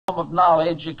of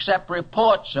knowledge except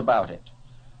reports about it.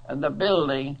 And the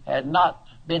building had not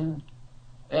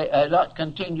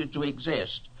continued to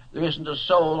exist. There isn't a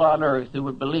soul on earth who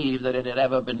would believe that it had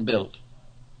ever been built.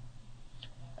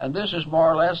 And this is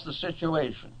more or less the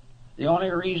situation. The only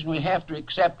reason we have to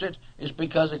accept it is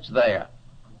because it's there.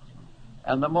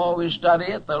 And the more we study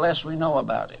it, the less we know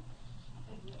about it.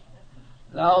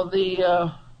 Now,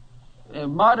 the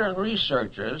modern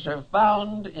researchers have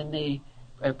found in the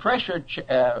pressure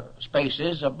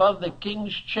spaces above the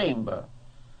king's chamber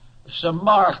some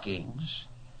markings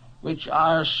which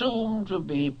are assumed to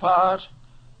be part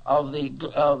of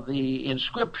the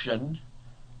inscription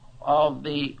of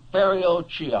the Pharaoh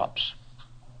Cheops,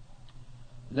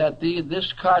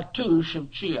 this cartouche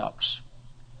of Cheops.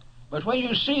 But when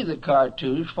you see the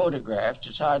cartouche photographed,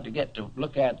 it's hard to get to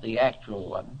look at the actual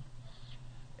one.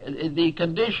 The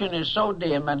condition is so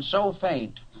dim and so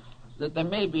faint that there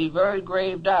may be very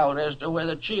grave doubt as to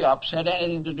whether Cheops had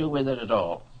anything to do with it at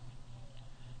all.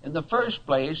 In the first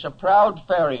place, a proud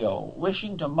pharaoh,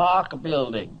 wishing to mark a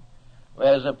building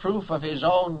as a proof of his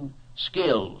own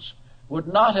skills, would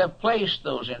not have placed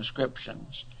those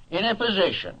inscriptions in a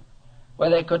position where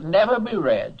they could never be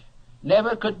read,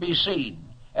 never could be seen,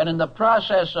 and in the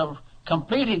process of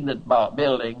completing the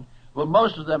building were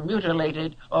most of them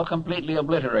mutilated or completely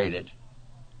obliterated.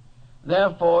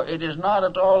 Therefore, it is not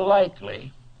at all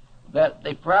likely that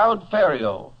the proud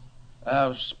pharaoh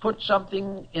put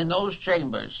something in those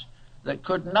chambers that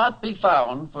could not be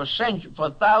found for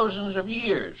thousands of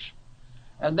years,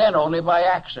 and then only by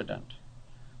accident.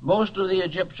 Most of the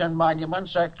Egyptian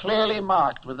monuments are clearly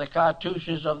marked with the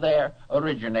cartouches of their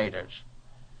originators.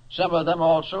 Some of them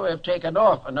also have taken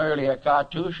off an earlier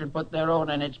cartouche and put their own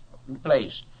in its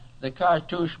place, the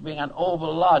cartouche being an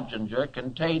oval lozenge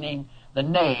containing the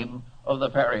name of the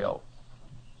pharaoh.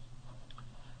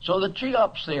 So the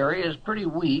Cheops theory is pretty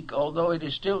weak, although it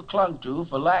is still clung to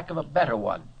for lack of a better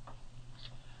one.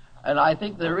 And I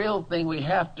think the real thing we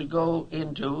have to go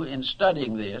into in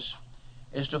studying this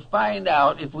is to find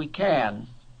out, if we can,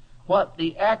 what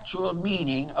the actual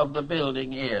meaning of the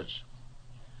building is,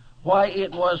 why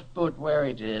it was put where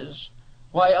it is,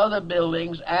 why other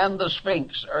buildings and the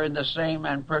Sphinx are in the same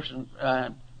and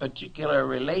particular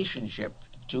relationship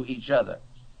to each other.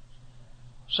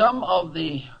 Some of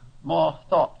the more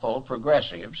thoughtful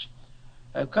progressives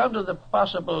have come to the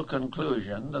possible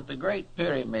conclusion that the Great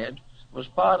Pyramid was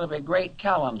part of a great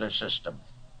calendar system,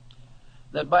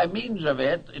 that by means of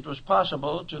it, it was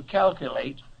possible to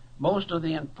calculate most of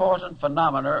the important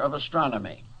phenomena of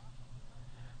astronomy.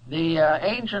 The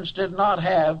ancients did not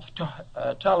have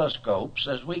telescopes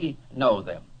as we know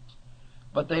them,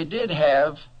 but they did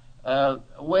have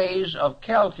ways of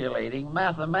calculating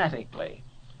mathematically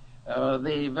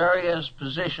the various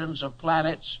positions of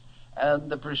planets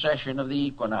and the precession of the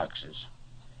equinoxes.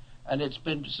 And it's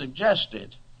been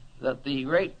suggested that the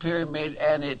Great Pyramid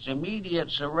and its immediate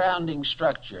surrounding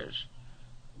structures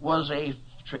was a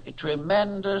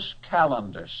tremendous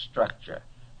calendar structure,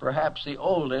 perhaps the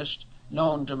oldest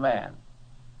known to man.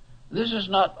 This is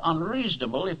not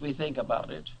unreasonable if we think about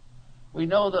it. We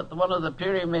know that one of the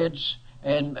pyramids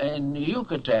in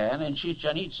Yucatan, in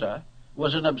Chichen Itza,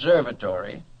 was an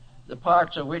observatory, the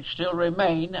parts of which still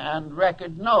remain and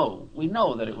we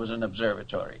know that it was an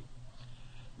observatory.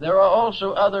 There are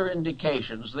also other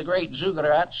indications. The great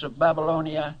ziggurats of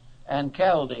Babylonia and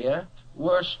Chaldea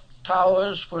were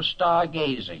towers for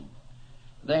stargazing.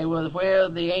 They were where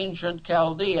the ancient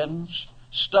Chaldeans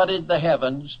studied the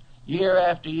heavens year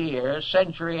after year,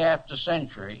 century after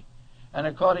century, and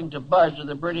according to Budge of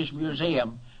the British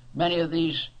Museum, many of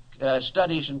these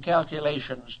studies and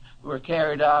calculations were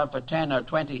carried out for 10 or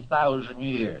 20,000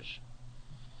 years.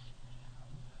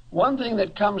 One thing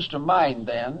that comes to mind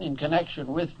then in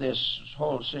connection with this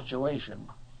whole situation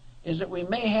is that we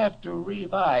may have to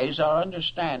revise our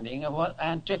understanding of what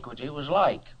antiquity was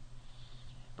like.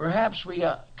 Perhaps we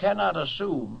cannot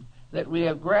assume that we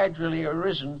have gradually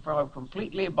arisen from a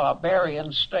completely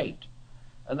barbarian state,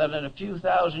 and that in a few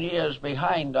thousand years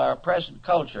behind our present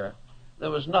culture there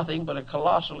was nothing but a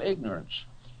colossal ignorance.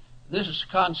 This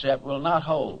concept will not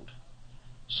hold.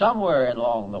 Somewhere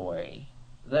along the way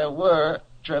there were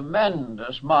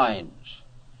tremendous minds,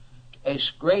 a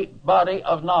great body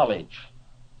of knowledge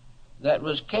that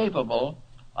was capable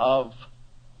of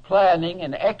planning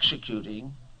and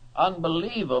executing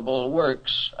unbelievable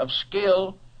works of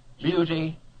skill,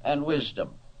 beauty, and wisdom.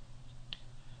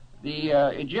 The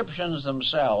Egyptians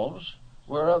themselves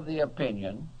were of the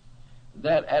opinion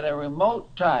that at a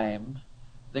remote time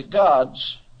the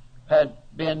gods had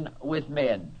been with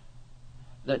men,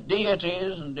 that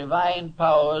deities and divine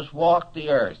powers walked the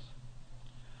earth,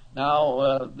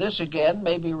 Now, this again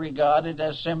may be regarded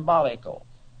as symbolical.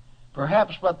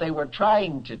 Perhaps what they were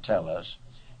trying to tell us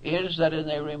is that in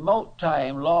a remote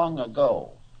time long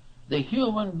ago, the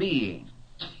human being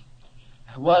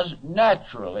was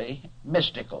naturally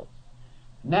mystical,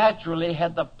 naturally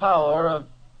had the power of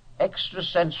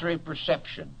extrasensory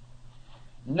perception,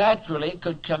 naturally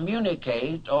could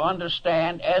communicate or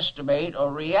understand, estimate,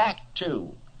 or react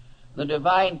to the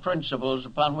divine principles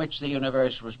upon which the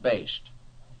universe was based.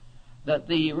 That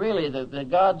the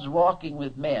gods walking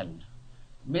with men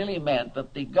merely meant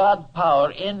that the God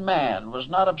power in man was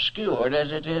not obscured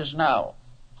as it is now.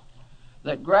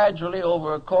 That gradually,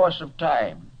 over a course of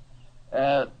time,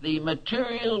 the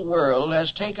material world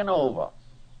has taken over.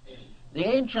 The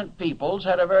ancient peoples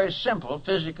had a very simple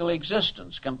physical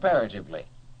existence comparatively.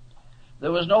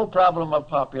 There was no problem of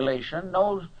population,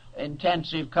 no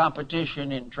intensive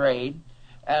competition in trade,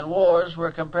 and wars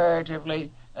were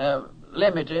comparatively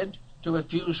limited to a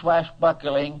few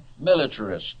swashbuckling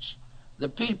militarists. The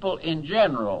people in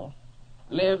general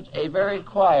lived a very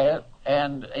quiet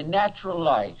and a natural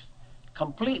life,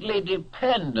 completely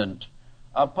dependent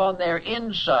upon their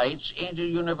insights into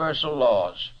universal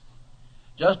laws.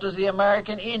 Just as the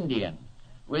American Indian,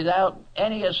 without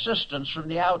any assistance from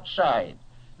the outside,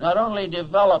 not only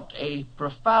developed a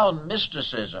profound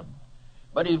mysticism,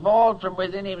 but evolved from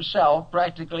within himself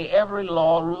practically every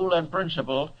law, rule, and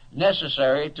principle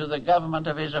necessary to the government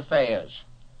of his affairs.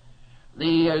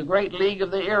 The Great League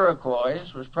of the Iroquois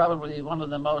was probably one of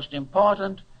the most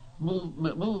important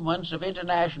movements of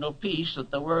international peace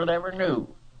that the world ever knew.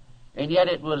 And yet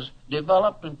it was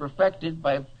developed and perfected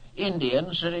by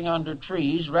Indians sitting under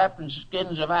trees, wrapped in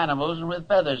skins of animals and with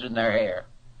feathers in their hair.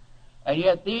 And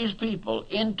yet these people,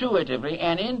 intuitively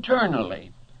and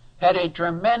internally, had a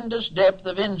tremendous depth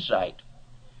of insight.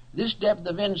 This depth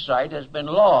of insight has been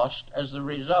lost as the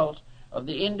result of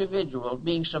the individual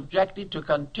being subjected to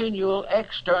continual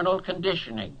external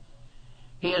conditioning.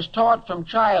 He is taught from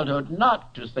childhood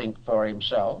not to think for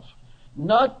himself,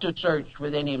 not to search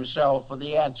within himself for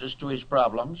the answers to his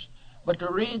problems, but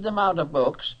to read them out of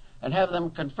books and have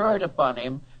them conferred upon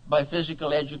him by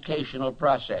physical educational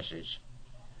processes.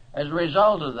 As a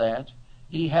result of that,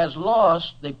 he has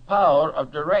lost the power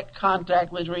of direct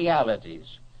contact with realities.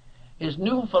 His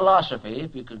new philosophy,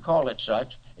 if you could call it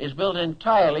such, is built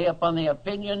entirely upon the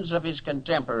opinions of his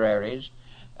contemporaries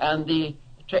and the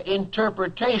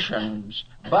interpretations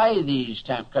by these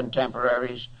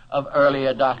contemporaries of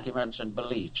earlier documents and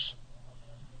beliefs.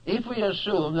 If we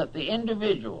assume that the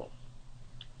individual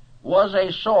was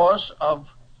a source of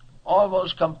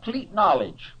almost complete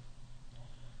knowledge,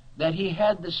 that he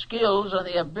had the skills and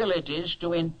the abilities to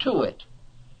intuit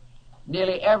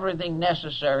nearly everything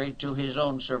necessary to his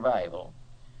own survival,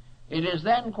 it is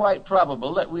then quite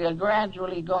probable that we are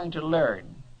gradually going to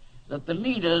learn that the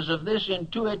leaders of this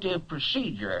intuitive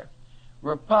procedure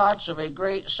were parts of a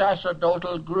great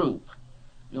sacerdotal group.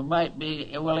 You might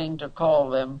be willing to call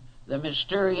them the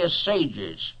mysterious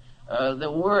sages,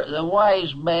 the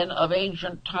wise men of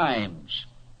ancient times,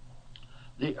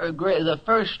 the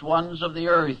first ones of the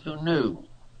earth who knew,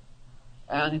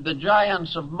 and the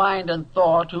giants of mind and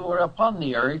thought who were upon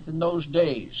the earth in those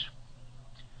days.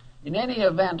 In any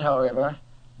event, however,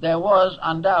 there was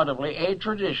undoubtedly a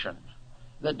tradition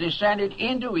that descended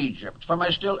into Egypt from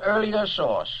a still earlier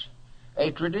source,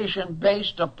 a tradition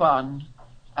based upon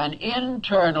an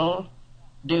internal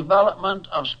development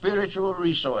of spiritual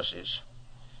resources,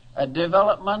 a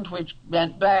development which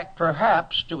went back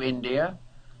perhaps to India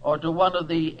or to one of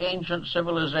the ancient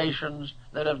civilizations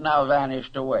that have now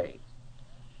vanished away.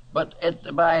 But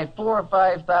by 4,000 or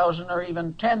 5,000 or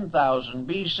even 10,000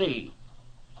 BC,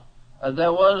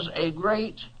 there was a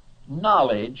great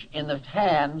knowledge in the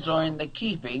hands or in the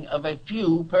keeping of a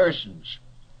few persons.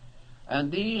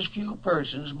 And these few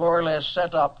persons more or less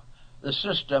set up the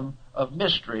system of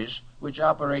mysteries which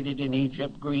operated in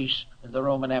Egypt, Greece, and the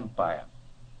Roman Empire.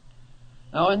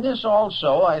 Now, in this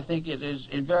also, I think it is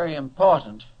very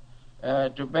important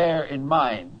to bear in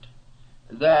mind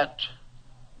that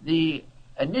the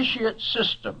initiate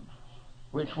system,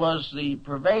 which was the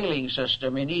prevailing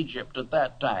system in Egypt at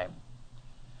that time,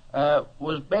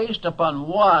 was based upon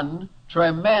one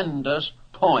tremendous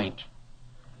point,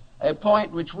 a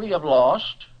point which we have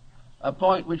lost, a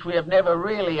point which we have never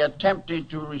really attempted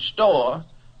to restore,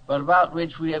 but about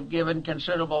which we have given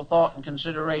considerable thought and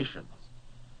consideration.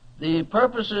 The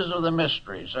purposes of the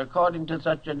mysteries, according to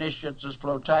such initiates as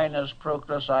Plotinus,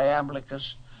 Proclus,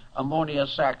 Iamblichus,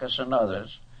 Ammonius Saccas, and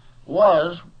others,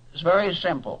 was very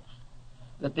simple,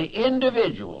 that the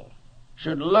individual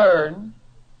should learn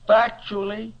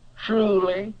factually,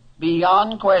 truly,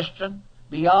 beyond question,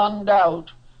 beyond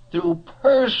doubt, through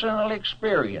personal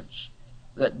experience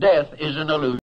that death is an illusion.